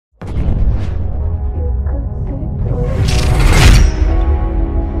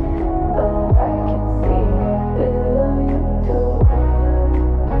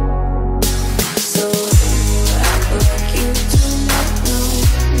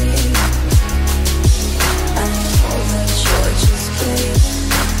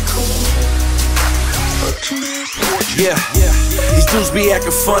Yeah, these dudes be acting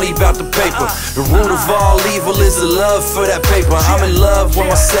funny about the paper. The root of all evil is the love for that paper. I'm in love with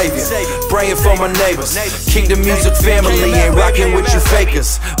my savior, praying for my neighbors. Kingdom Music family ain't rocking with you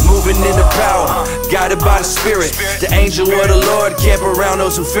fakers. Moving in the power, guided by the spirit. The angel of the Lord camp around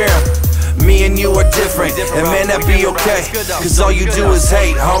those who fear him. Me and you are different, and man, that be okay. Cause all you do is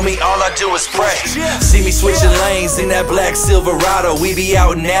hate, homie, all I do is pray. See me switching lanes in that black Silverado. We be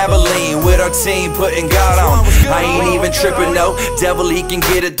out in Abilene with our team putting God on. I ain't even tripping, no. Devil, he can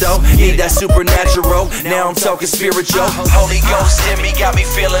get it though. Need that supernatural. Now I'm talking spiritual. Holy Ghost in me got me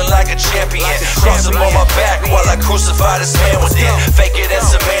feeling like a champion. Cross him on my back while I crucify this man within. Fake it and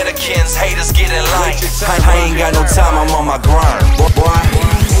some mannequins, haters get in line. I ain't got no time, I'm on my grind, boy.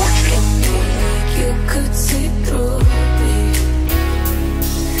 Could see through me,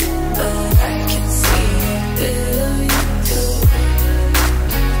 but I can see a bit of you too.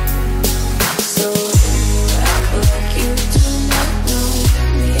 So act like you do not know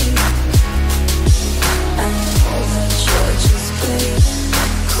me. I know that you're just playing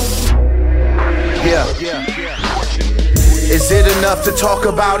cool. Yeah. Is it enough to talk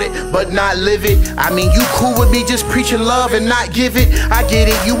about it, but not live it? I mean, you cool with me just preaching love and not give it? I get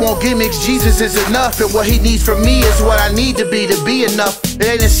it, you want gimmicks, Jesus is enough. And what he needs from me is what I need to be enough. It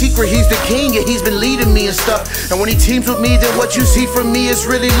ain't a secret, he's the king and he's been leading me and stuff. And when he teams with me, then what you see from me is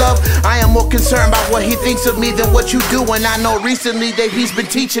really love. I am more concerned about what he thinks of me than what you do. And I know recently that he's been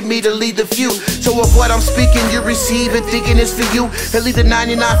teaching me to lead the few. So if what I'm speaking you receive and thinking is for you, then leave the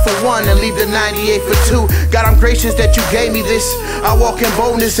 99 for one and leave the 98 for two. God, I'm gracious that you gave me this. I walk in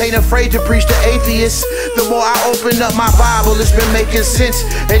boldness, ain't afraid to preach to atheists. The more I open up my Bible, it's been making sense.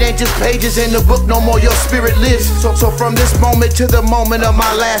 It ain't just pages in the book, no more, your spirit lives. So from this moment to the moment of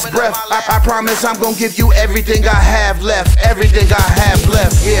my last breath, I promise I'm gonna give you everything I have left. Everything I have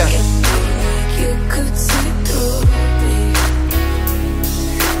left, yeah. You could see